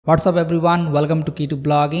What's up everyone, welcome to Key to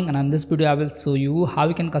Blogging, and in this video I will show you how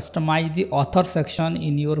you can customize the author section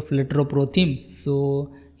in your Fletro Pro theme.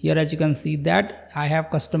 So here as you can see that I have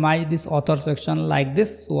customized this author section like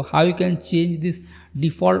this. So how you can change this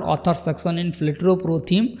default author section in Fletro Pro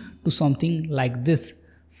theme to something like this.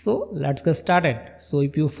 So let's get started. So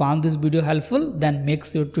if you found this video helpful, then make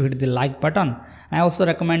sure to hit the like button. I also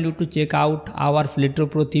recommend you to check out our Fletro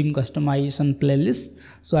Pro theme customization playlist.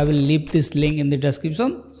 So I will leave this link in the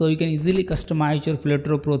description so you can easily customize your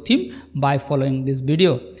Fletro Pro theme by following this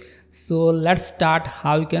video. So let's start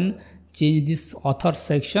how you can change this author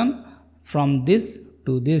section from this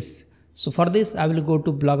to this. So for this I will go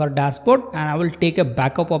to Blogger dashboard and I will take a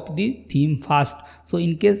backup of the theme first. So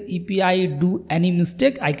in case if I do any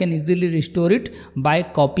mistake, I can easily restore it by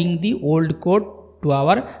copying the old code to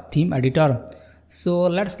our theme editor. So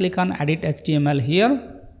let's click on edit HTML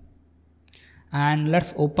here and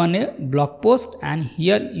let's open a blog post, and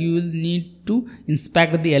here you will need to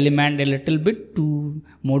inspect the element a little bit to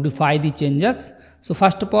modify the changes. So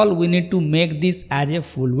first of all we need to make this as a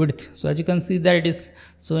full width. So as you can see that it is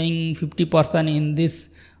showing 50% in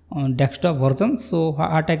this desktop version. So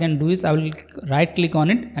what I can do is I will right click on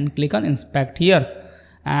it and click on inspect here,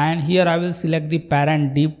 and here I will select the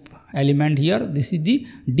parent div element here. This is the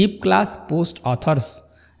div class postAuthors.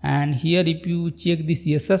 And here if you check the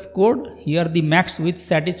CSS code, here the max width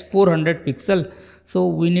set is 400 pixel. So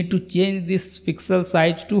we need to change this pixel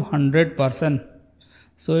size to 100%.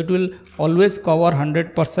 So it will always cover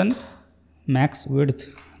 100% max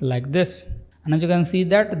width like this. And as you can see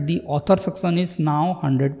that the author section is now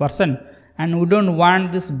 100%. And we don't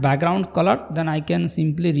want this background color, then I can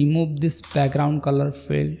simply remove this background color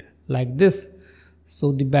field like this.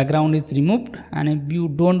 So the background is removed, and if you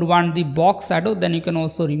don't want the box shadow, then you can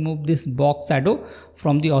also remove this box shadow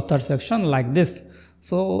from the author section like this.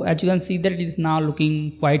 So as you can see that it is now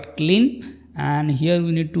looking quite clean, and here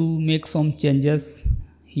we need to make some changes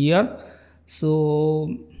here.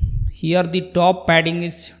 So here the top padding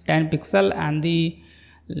is 10 pixel and the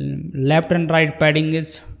left and right padding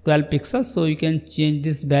is 12 pixels. So you can change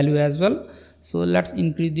this value as well. So let's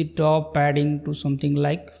increase the top padding to something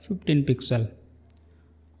like 15 pixel.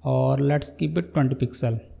 Or let's keep it 20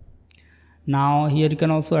 pixel. Now here you can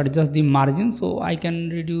also adjust the margin. So I can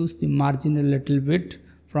reduce the margin a little bit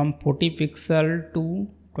from 40 pixel to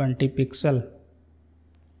 20 pixel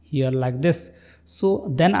here like this.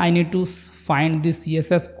 So then I need to find this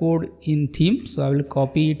CSS code in theme. So I will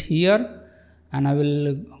copy it here and I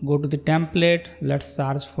will go to the template. Let's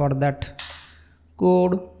search for that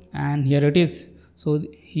code, and here it is. So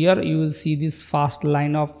here you will see this first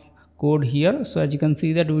line of code here. So as you can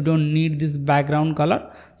see that we don't need this background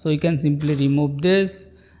color, so you can simply remove this,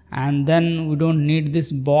 and then we don't need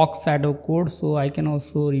this box shadow code, so I can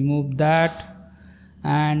also remove that.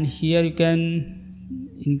 And here you can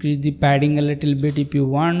increase the padding a little bit if you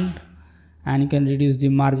want, and you can reduce the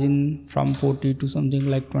margin from 40 to something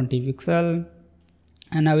like 20 pixel.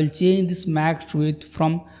 And I will change this max width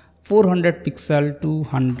from 400 pixel to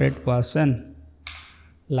 100%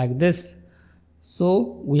 like this.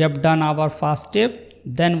 So we have done our first step.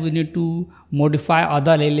 Then we need to modify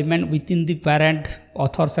other element within the parent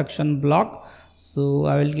author section block. So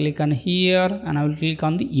I will click on here and I will click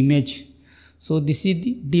on the image. So this is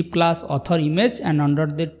the div class author image, and under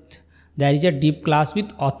that there is a div class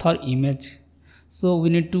with author image. So we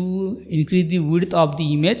need to increase the width of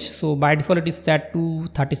the image. So by default it is set to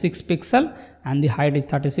 36 pixel and the height is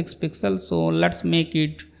 36 pixel. So let's make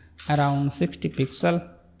it around 60 pixel.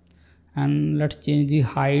 And let's change the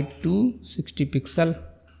height to 60 pixel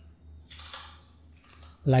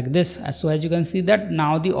like this. So as you can see that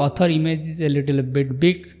now the author image is a little bit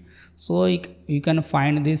big. So you can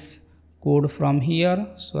find this code from here.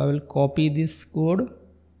 So I will copy this code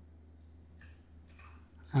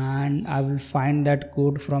and I will find that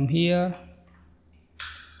code from here.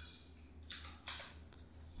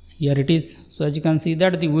 Here it is. So as you can see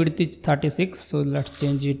that the width is 36. So let's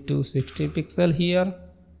change it to 60 pixel here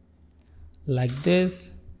like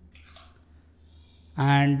this,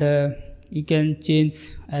 and you can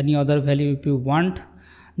change any other value if you want.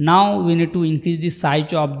 Now we need to increase the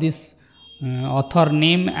size of this author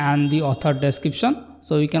name and the author description.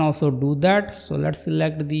 So we can also do that. So let's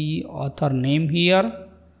select the author name here.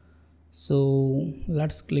 So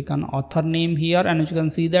let's click on author name here, and as you can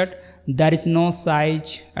see that there is no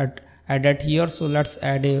size added here. So let's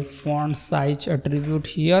add a font size attribute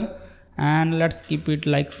here, and let's keep it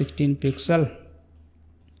like 16 pixel.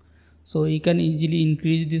 So you can easily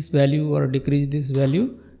increase this value or decrease this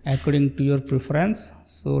value according to your preference.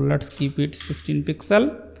 So let's keep it 16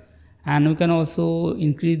 pixel, and we can also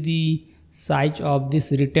increase the size of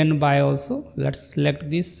this written by also. Let's select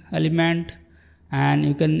this element, and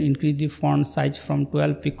you can increase the font size from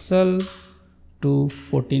 12 pixel to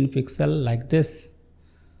 14 pixel like this.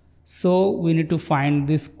 So we need to find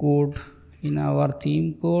this code in our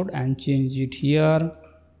theme code and change it here.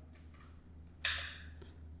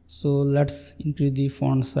 So let's increase the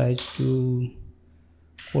font size to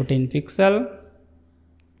 14 pixel,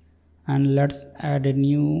 and let's add a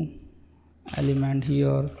new element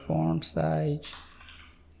here, font size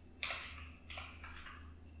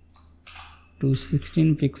to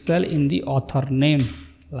 16 pixel in the author name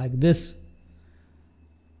like this.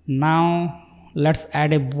 Now let's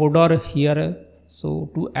add a border here.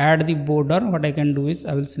 So to add the border, what I can do is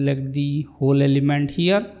I will select the whole element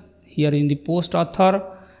here in the post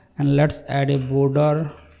author, and let's add a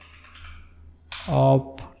border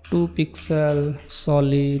of 2 pixel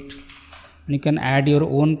solid, and you can add your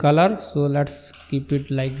own color. So let's keep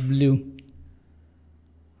it like blue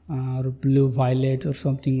or blue violet or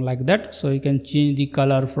something like that. So you can change the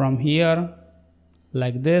color from here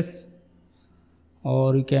like this,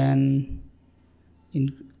 or you can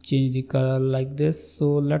change the color like this.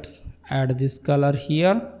 So let's add this color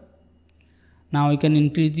here. Now you can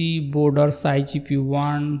increase the border size if you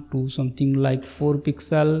want to something like 4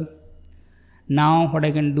 pixel. Now what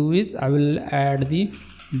I can do is I will add the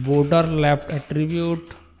border left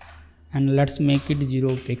attribute, and let's make it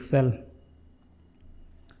 0 pixel.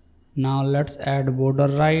 Now let's add border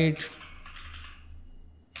right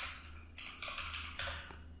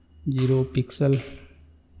 0 pixel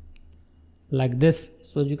like this.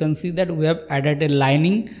 So you can see that we have added a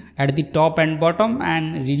lining at the top and bottom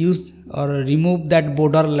and reduced or remove that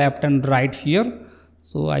border left and right here.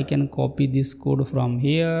 So I can copy this code from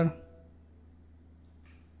here,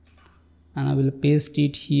 and I will paste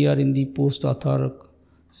it here in the post author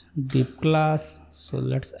div class. So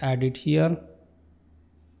let's add it here.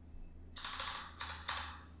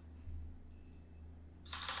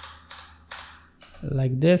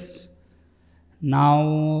 Like this.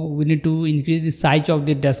 Now we need to increase the size of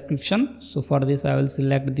the description. So for this I will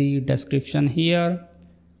select the description here,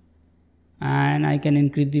 and I can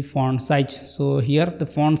increase the font size. So here the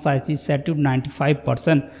font size is set to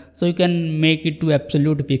 95%. So you can make it to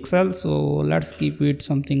absolute pixel. So let's keep it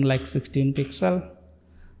something like 16 pixel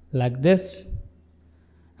like this.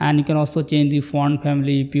 And you can also change the font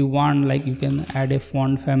family if you want, like you can add a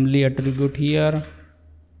font family attribute here,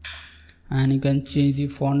 and you can change the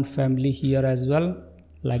font family here as well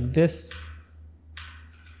like this.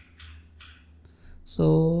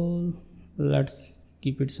 So let's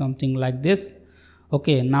keep it something like this.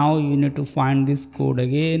 Okay, now you need to find this code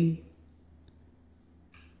again,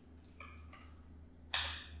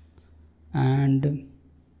 and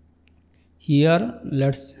here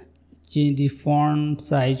let's change the font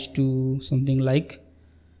size to something like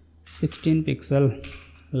 16 pixel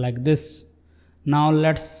like this. Now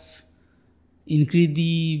let's increase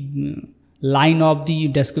the line of the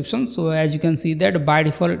description. So as you can see that by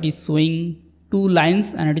default it is showing 2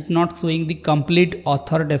 lines and it is not showing the complete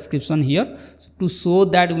author description here. So to show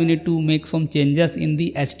that we need to make some changes in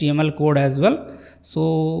the HTML code as well.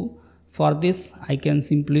 So for this I can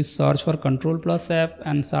simply search for Ctrl+F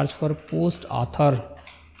and search for post author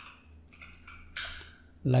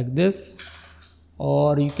like this,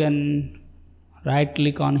 or you can right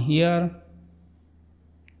click on here.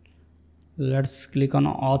 Let's click on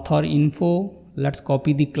authorInfo. Let's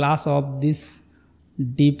copy the class of this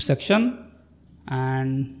div section,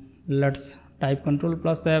 and let's type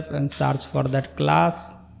Ctrl+F and search for that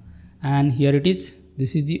class, and here it is.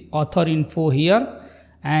 This is the authorInfo here,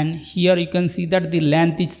 and here you can see that the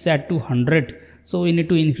length is set to 100. So we need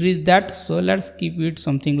to increase that. So let's keep it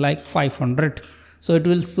something like 500. So it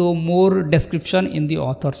will show more description in the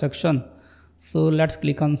author section. So let's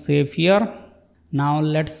click on save here. Now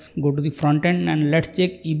let's go to the front end and let's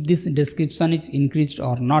check if this description is increased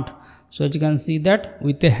or not. So as you can see that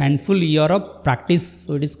with a handful year of practice,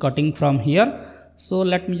 so it is cutting from here. So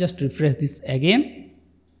let me just refresh this again,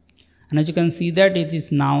 and as you can see that it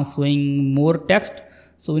is now showing more text.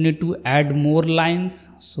 So we need to add more lines.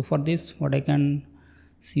 So for this what I can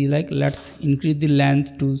see, like let's increase the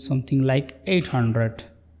length to something like 800.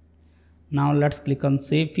 Now let's click on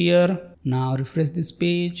save here. Now refresh this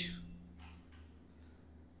page,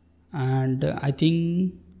 and I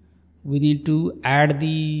think we need to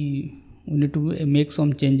make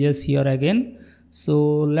some changes here again. So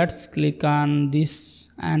let's click on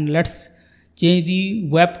this and let's change the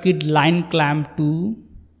WebKit line clamp to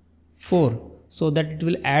 4 so that it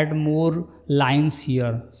will add more lines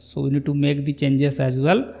here. So we need to make the changes as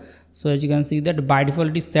well. So as you can see that by default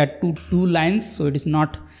it is set to 2 lines, so it is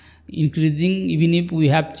not increasing, even if we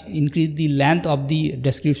have increased the length of the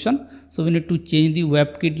description. So we need to change the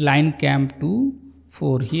WebKit line camp to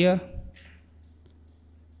 4 here.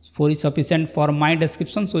 4 is sufficient for my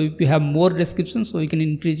description. So if you have more description, so you can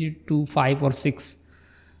increase it to 5 or 6.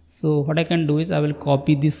 So what I can do is I will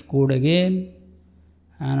copy this code again,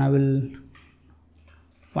 and I will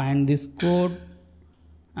find this code,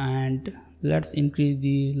 and let's increase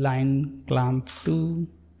the line clamp to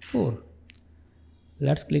 4.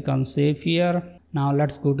 Let's click on save here. Now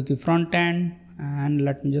let's go to the front end, and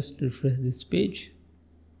let me just refresh this page.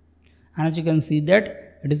 And as you can see that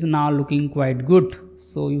it is now looking quite good.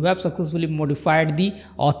 So you have successfully modified the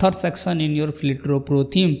author section in your Fletro Pro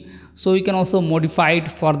theme. So you can also modify it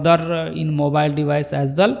further in mobile device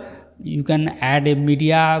as well. You can add a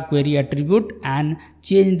media query attribute and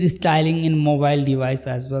change the styling in mobile device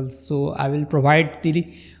as well. So I will provide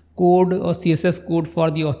the code or CSS code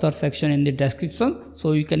for the author section in the description,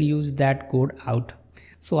 so you can use that code out.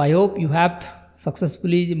 So I hope you have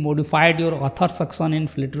successfully modified your author section in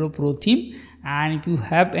Fletro Pro theme. And if you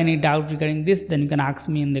have any doubt regarding this, then you can ask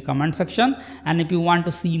me in the comment section. And if you want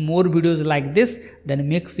to see more videos like this, then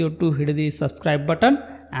make sure to hit the subscribe button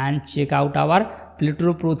and check out our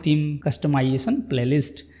Fletro Pro theme customization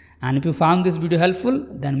playlist. And if you found this video helpful,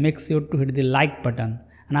 then make sure to hit the like button.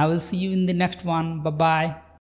 And I will see you in the next one. Bye bye.